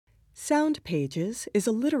Sound Pages is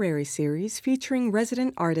a literary series featuring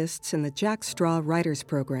resident artists in the Jack Straw Writers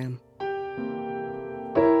Program.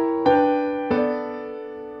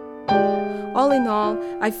 All in all,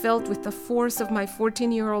 I felt with the force of my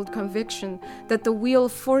 14-year-old conviction that the wheel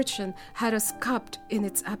of fortune had us cupped in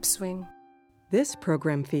its upswing. This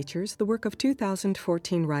program features the work of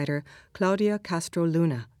 2014 writer Claudia Castro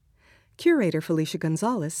Luna. Curator Felicia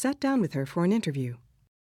Gonzalez sat down with her for an interview.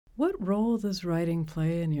 What role does writing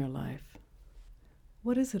play in your life?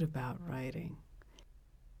 What is it about writing?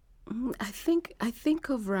 I think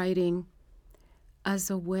of writing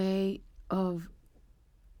as a way of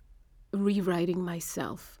rewriting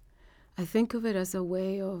myself. I think of it as a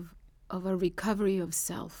way of a recovery of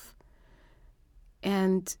self.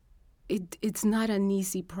 And it's not an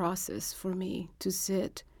easy process for me to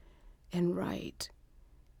sit and write.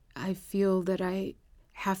 I feel that I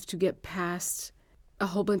have to get past a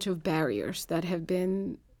whole bunch of barriers that have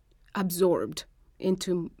been absorbed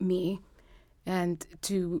into me, and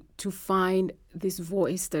to find this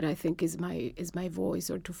voice that I think is my voice,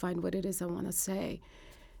 or to find what it is I want to say.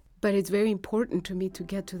 But it's very important to me to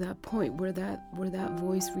get to that point where that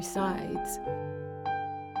voice resides.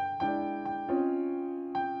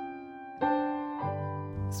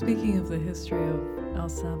 Speaking of the history of El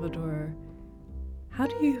Salvador, how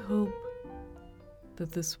do you hope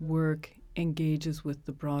that this work engages with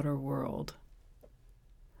the broader world?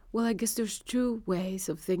 Well, I guess there's two ways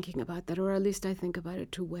of thinking about that, or at least I think about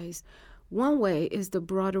it two ways. One way is the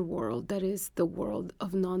broader world, that is the world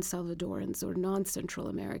of non-Salvadorans or non-Central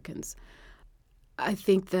Americans. I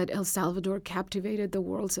think that El Salvador captivated the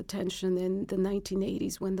world's attention in the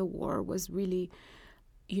 1980s when the war was really,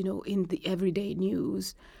 in the everyday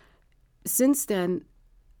news. Since then,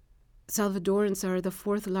 Salvadorans are the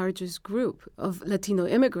fourth largest group of Latino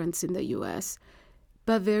immigrants in the U.S.,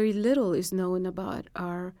 but very little is known about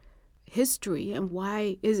our history and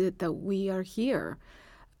why is it that we are here.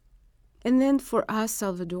 And then for us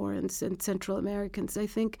Salvadorans and Central Americans, I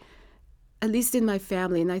think, at least in my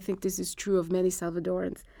family, and I think this is true of many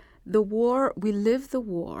Salvadorans, we lived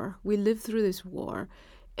through this war,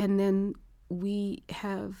 and then we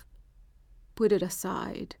have put it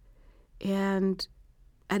aside. And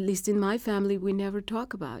at least in my family, we never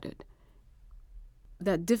talk about it.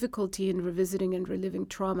 That difficulty in revisiting and reliving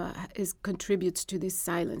trauma contributes to this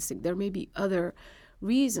silencing. There may be other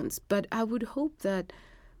reasons, but I would hope that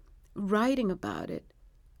writing about it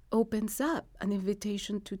opens up an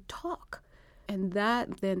invitation to talk. And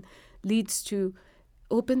that then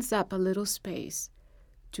opens up a little space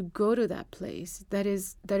to go to that place. That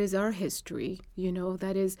is our history,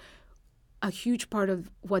 that is a huge part of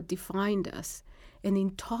what defined us. And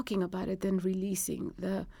in talking about it, then releasing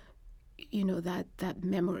that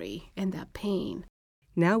memory and that pain.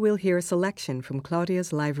 Now we'll hear a selection from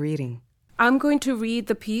Claudia's live reading. I'm going to read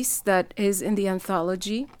the piece that is in the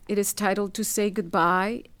anthology. It is titled To Say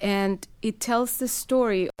Goodbye, and it tells the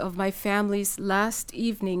story of my family's last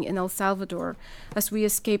evening in El Salvador as we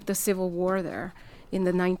escaped the civil war there in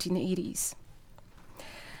the 1980s.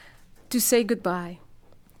 To say goodbye.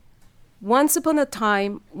 Once upon a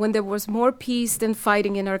time, when there was more peace than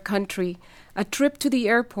fighting in our country, a trip to the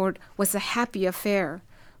airport was a happy affair,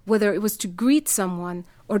 whether it was to greet someone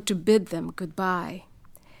or to bid them goodbye.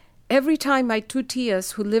 Every time my two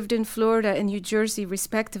tias, who lived in Florida and New Jersey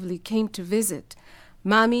respectively, came to visit,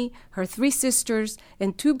 Mami, her 3 sisters,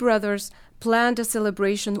 and 2 brothers planned a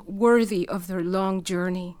celebration worthy of their long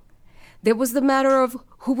journey. There was the matter of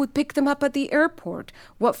who would pick them up at the airport,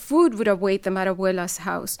 what food would await them at Abuela's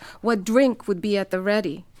house, what drink would be at the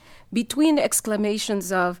ready. Between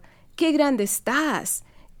exclamations of, "Qué grande estás!"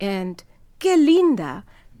 and "Qué linda!"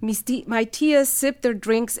 my tias sipped their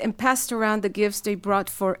drinks and passed around the gifts they brought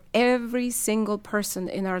for every single person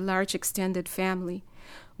in our large extended family.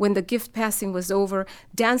 When the gift passing was over,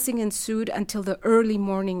 dancing ensued until the early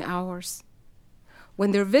morning hours.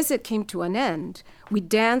 When their visit came to an end, we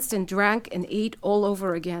danced and drank and ate all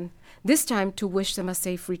over again, this time to wish them a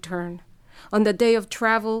safe return. On the day of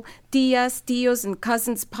travel, tias, tios, and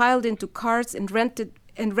cousins piled into cars and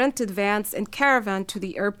rented vans and caravan to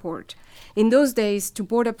the airport. In those days, to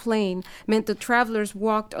board a plane meant the travelers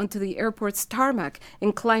walked onto the airport's tarmac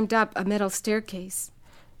and climbed up a metal staircase.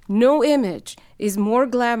 No image is more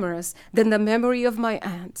glamorous than the memory of my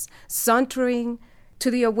aunts sauntering to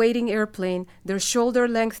the awaiting airplane, their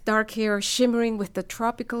shoulder-length dark hair shimmering with the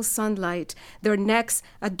tropical sunlight, their necks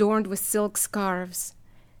adorned with silk scarves.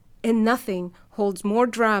 And nothing holds more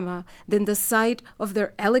drama than the sight of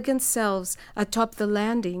their elegant selves atop the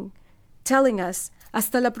landing, telling us,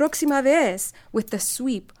 "Hasta la próxima vez," with the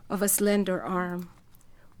sweep of a slender arm.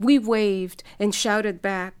 We waved and shouted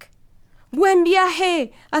back. Buen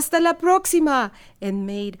viaje! Hasta la próxima! And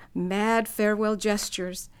made mad farewell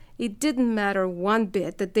gestures. It didn't matter one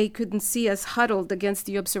bit that they couldn't see us huddled against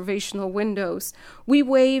the observational windows. We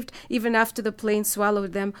waved even after the plane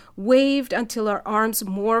swallowed them, waved until our arms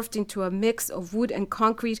morphed into a mix of wood and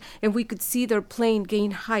concrete, and we could see their plane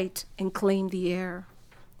gain height and claim the air.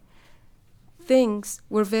 Things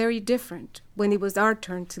were very different when it was our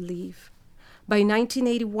turn to leave. By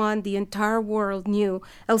 1981, the entire world knew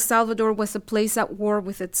El Salvador was a place at war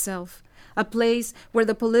with itself, a place where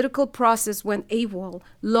the political process went AWOL,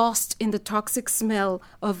 lost in the toxic smell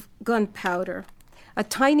of gunpowder. A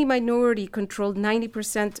tiny minority controlled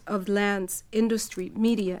 90% of lands, industry,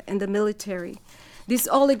 media, and the military. This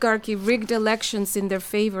oligarchy rigged elections in their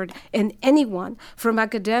favor, and anyone, from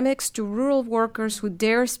academics to rural workers who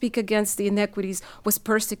dare speak against the inequities, was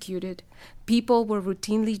persecuted. People were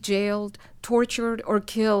routinely jailed, tortured, or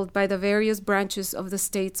killed by the various branches of the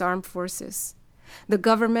state's armed forces. The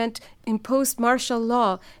government imposed martial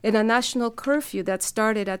law and a national curfew that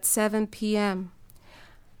started at 7 p.m.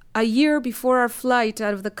 A year before our flight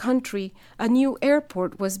out of the country, a new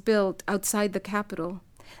airport was built outside the capital.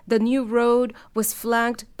 The new road was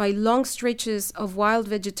flanked by long stretches of wild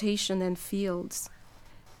vegetation and fields.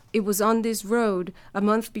 It was on this road, a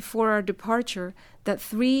month before our departure, that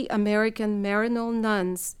 3 American Maryknoll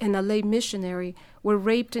nuns and a lay missionary were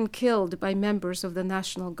raped and killed by members of the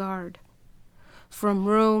National Guard. From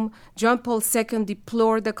Rome, John Paul II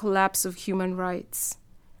deplored the collapse of human rights.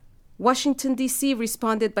 Washington, D.C.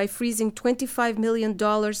 responded by freezing $25 million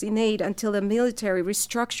in aid until the military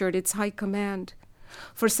restructured its high command.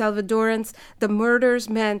 For Salvadorans, the murders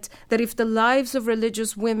meant that if the lives of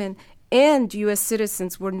religious women and U.S.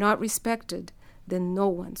 citizens were not respected, then no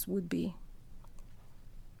one's would be.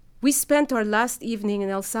 We spent our last evening in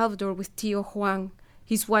El Salvador with Tío Juan,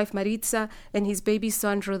 his wife Maritza, and his baby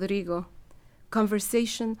son Rodrigo.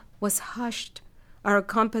 Conversation was hushed, our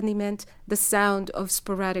accompaniment the sound of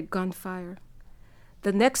sporadic gunfire.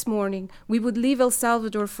 The next morning, we would leave El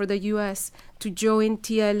Salvador for the U.S. to join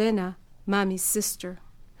Tia Elena, Mami's sister.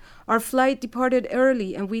 Our flight departed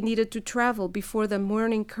early, and we needed to travel before the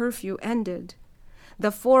morning curfew ended.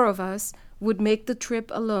 The 4 of us would make the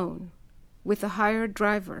trip alone, with a hired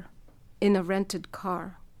driver, in a rented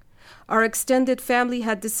car. Our extended family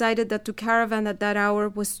had decided that to caravan at that hour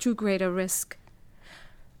was too great a risk.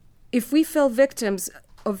 If we fell victims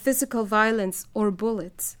of physical violence or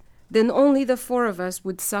bullets, then only the 4 of us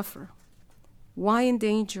would suffer. Why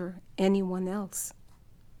endanger anyone else?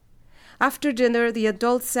 After dinner, the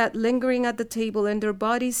adults sat lingering at the table, and their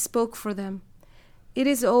bodies spoke for them. "It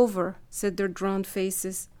is over," said their drawn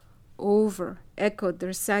faces. "Over," echoed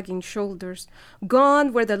their sagging shoulders.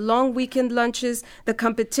 Gone were the long weekend lunches, the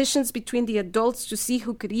competitions between the adults to see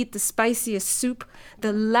who could eat the spiciest soup,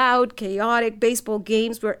 the loud, chaotic baseball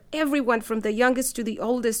games where everyone from the youngest to the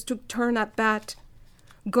oldest took turn at bat.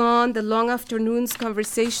 Gone the long afternoons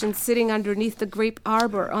conversations sitting underneath the grape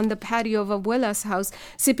arbor on the patio of Abuela's house,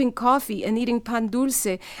 sipping coffee and eating pan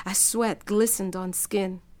dulce as sweat glistened on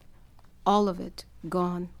skin. All of it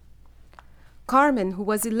gone. Carmen, who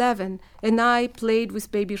was 11, and I played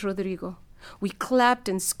with baby Rodrigo. We clapped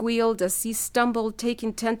and squealed as he stumbled,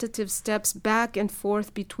 taking tentative steps back and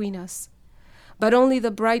forth between us. But only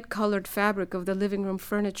the bright-colored fabric of the living room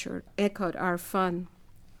furniture echoed our fun.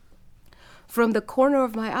 From the corner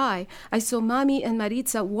of my eye, I saw Mami and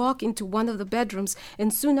Maritza walk into one of the bedrooms,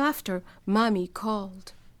 and soon after, Mami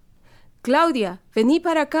called. "Claudia, vení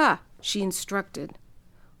para acá," she instructed.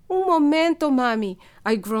 "Un momento, Mami,"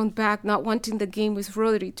 I groaned back, not wanting the game with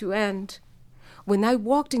Rodri to end. When I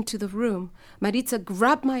walked into the room, Maritza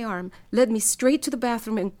grabbed my arm, led me straight to the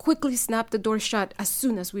bathroom, and quickly snapped the door shut as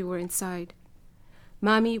soon as we were inside.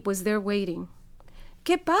 Mami was there waiting.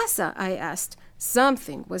 "¿Qué pasa?" I asked.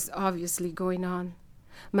 Something was obviously going on.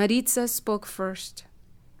 Maritza spoke first.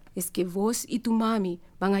 "Es que vos y tu mami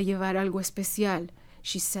van a llevar algo especial,"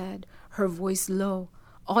 she said, her voice low,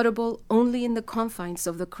 audible only in the confines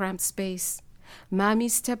of the cramped space. Mami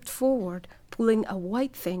stepped forward, pulling a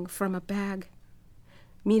white thing from a bag.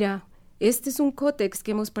 "Mira, este es un cótex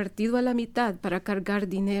que hemos partido a la mitad para cargar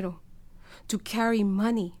dinero." "To carry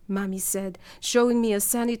money," Mami said, showing me a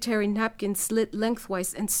sanitary napkin slit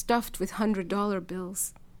lengthwise and stuffed with $100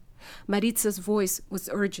 bills. Maritza's voice was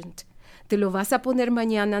urgent. "Te lo vas a poner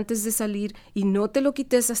mañana antes de salir y no te lo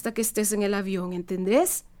quites hasta que estés en el avión,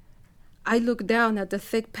 ¿entendés?" I looked down at the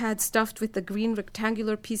thick pad stuffed with the green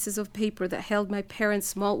rectangular pieces of paper that held my parents'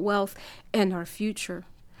 small wealth and our future.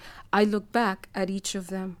 I looked back at each of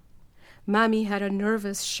them. Mami had a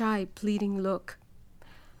nervous, shy, pleading look.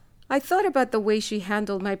 I thought about the way she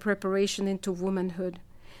handled my preparation into womanhood.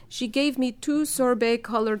 She gave me 2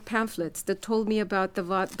 sorbet-colored pamphlets that told me about the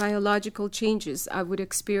biological changes I would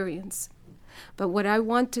experience. But what I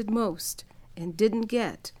wanted most, and didn't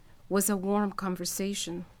get, was a warm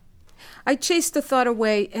conversation. I chased the thought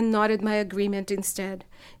away and nodded my agreement instead.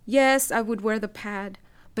 Yes, I would wear the pad,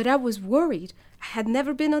 but I was worried. I had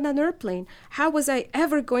never been on an airplane. How was I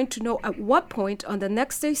ever going to know at what point on the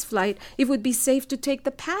next day's flight it would be safe to take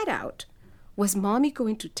the pad out? Was Mommy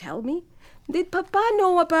going to tell me? Did Papa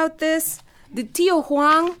know about this? Did Tio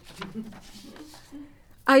Juan?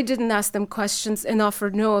 I didn't ask them questions and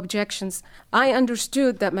offered no objections. I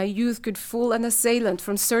understood that my youth could fool an assailant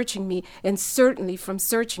from searching me, and certainly from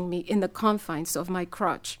searching me in the confines of my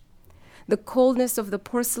crotch. The coldness of the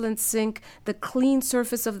porcelain sink, the clean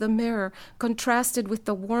surface of the mirror, contrasted with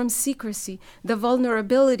the warm secrecy, the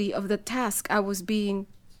vulnerability of the task I was being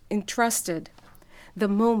entrusted. The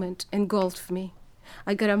moment engulfed me.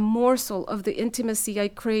 I got a morsel of the intimacy I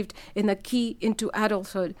craved in a key into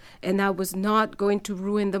adulthood, and I was not going to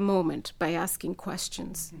ruin the moment by asking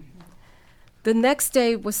questions. The next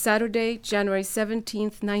day was Saturday, January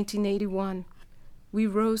 17th, 1981. We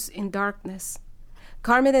rose in darkness.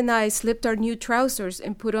 Carmen and I slipped our new trousers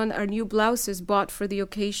and put on our new blouses bought for the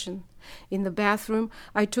occasion. In the bathroom,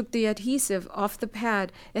 I took the adhesive off the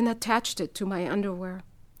pad and attached it to my underwear.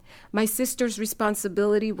 My sister's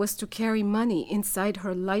responsibility was to carry money inside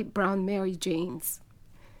her light brown Mary Janes.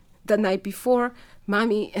 The night before,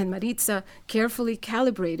 Mami and Maritza carefully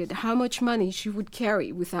calibrated how much money she would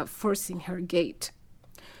carry without forcing her gait.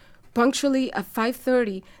 Punctually at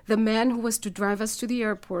 5:30, the man who was to drive us to the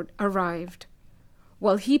airport arrived.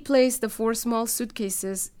 While he placed the 4 small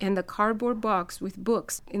suitcases and the cardboard box with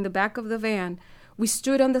books in the back of the van, we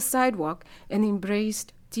stood on the sidewalk and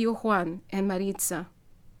embraced Tio Juan and Maritza.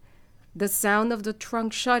 The sound of the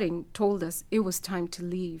trunk shutting told us it was time to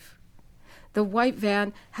leave. The white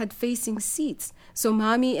van had facing seats, so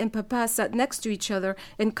Mommy and Papa sat next to each other,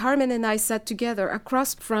 and Carmen and I sat together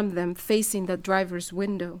across from them, facing the driver's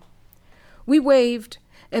window. We waved,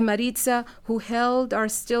 and Maritza, who held our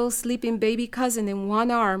still sleeping baby cousin in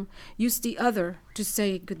one arm, used the other to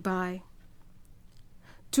say goodbye.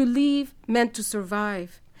 To leave meant to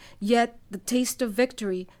survive, yet the taste of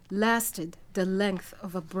victory lasted the length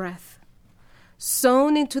of a breath.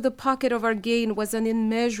 Sewn into the pocket of our gain was an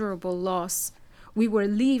immeasurable loss. We were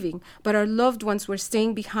leaving, but our loved ones were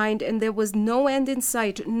staying behind, and there was no end in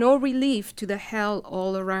sight, no relief to the hell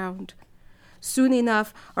all around. Soon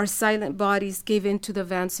enough, our silent bodies gave in to the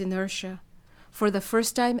van's inertia. For the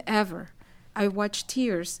first time ever, I watched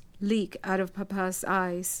tears leak out of Papa's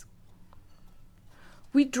eyes.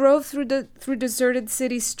 We drove through deserted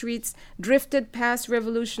city streets, drifted past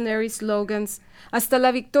revolutionary slogans, hasta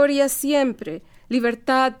la victoria siempre,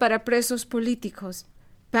 libertad para presos políticos,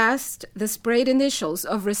 past the sprayed initials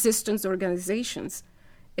of resistance organizations,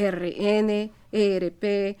 RN,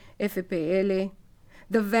 ERP, FPL.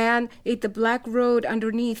 The van ate the black road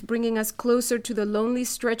underneath, bringing us closer to the lonely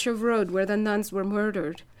stretch of road where the nuns were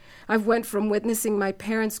murdered. I went from witnessing my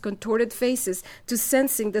parents' contorted faces to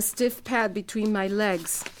sensing the stiff pad between my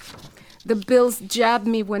legs. The bills jabbed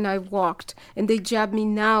me when I walked, and they jabbed me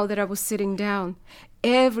now that I was sitting down.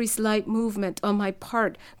 Every slight movement on my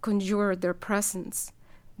part conjured their presence.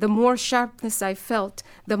 The more sharpness I felt,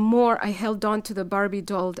 the more I held on to the Barbie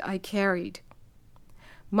doll I carried.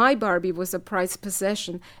 My Barbie was a prized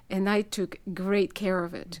possession, and I took great care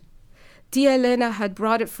of it. Tia Elena had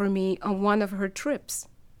brought it for me on one of her trips.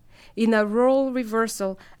 In a role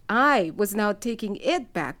reversal, I was now taking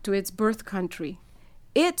it back to its birth country.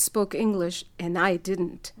 It spoke English, and I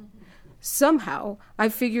didn't. Somehow, I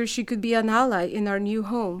figured she could be an ally in our new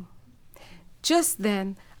home. Just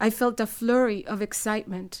then, I felt a flurry of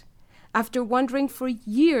excitement. After wondering for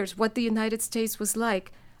years what the United States was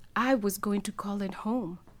like, I was going to call it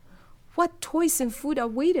home. What toys and food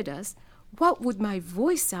awaited us? What would my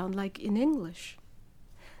voice sound like in English?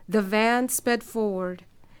 The van sped forward.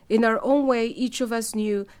 In our own way, each of us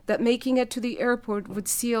knew that making it to the airport would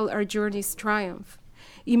seal our journey's triumph.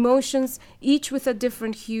 Emotions, each with a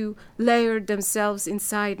different hue, layered themselves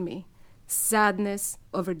inside me. Sadness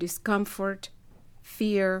over discomfort,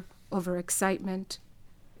 fear over excitement.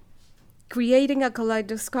 Creating a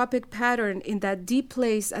kaleidoscopic pattern in that deep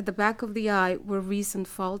place at the back of the eye where reason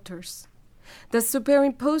falters. The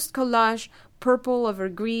superimposed collage, purple over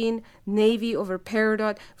green, navy over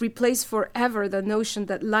peridot, replaced forever the notion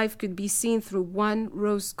that life could be seen through one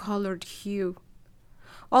rose-colored hue.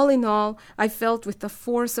 All in all, I felt with the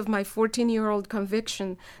force of my 14-year-old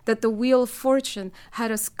conviction that the wheel of fortune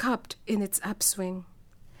had us cupped in its upswing.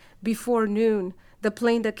 Before noon, The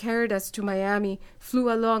plane that carried us to Miami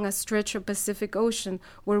flew along a stretch of Pacific Ocean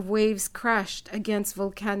where waves crashed against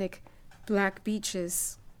volcanic black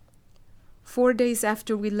beaches. 4 days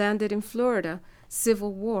after we landed in Florida,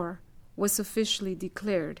 civil war was officially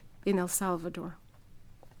declared in El Salvador.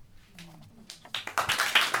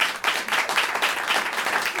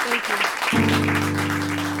 Thank you.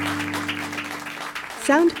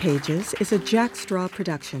 Sound Pages is a Jack Straw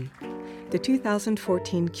production. The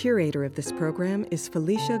 2014 curator of this program is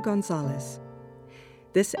Felicia Gonzalez.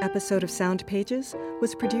 This episode of Sound Pages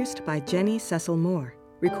was produced by Jenny Cecil Moore.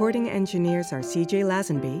 Recording engineers are C.J.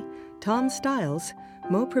 Lazenby, Tom Stiles,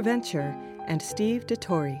 Mo Preventure, and Steve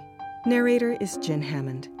DeTore. Narrator is Jen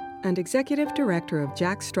Hammond, and Executive Director of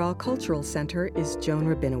Jack Straw Cultural Center is Joan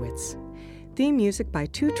Rabinowitz. Theme music by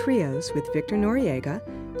two trios with Victor Noriega,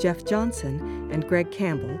 Jeff Johnson, and Greg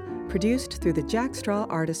Campbell, produced through the Jack Straw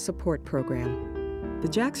Artist Support Program. The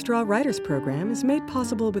Jack Straw Writers Program is made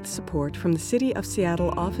possible with support from the City of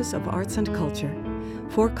Seattle Office of Arts and Culture,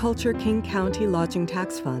 For Culture King County Lodging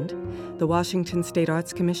Tax Fund, the Washington State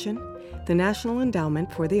Arts Commission, the National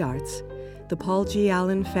Endowment for the Arts, the Paul G.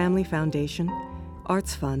 Allen Family Foundation,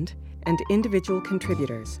 Arts Fund, and individual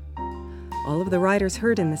contributors. All of the writers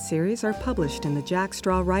heard in this series are published in the Jack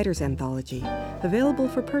Straw Writers Anthology, available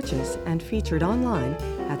for purchase and featured online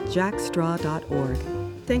at jackstraw.org.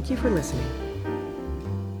 Thank you for listening.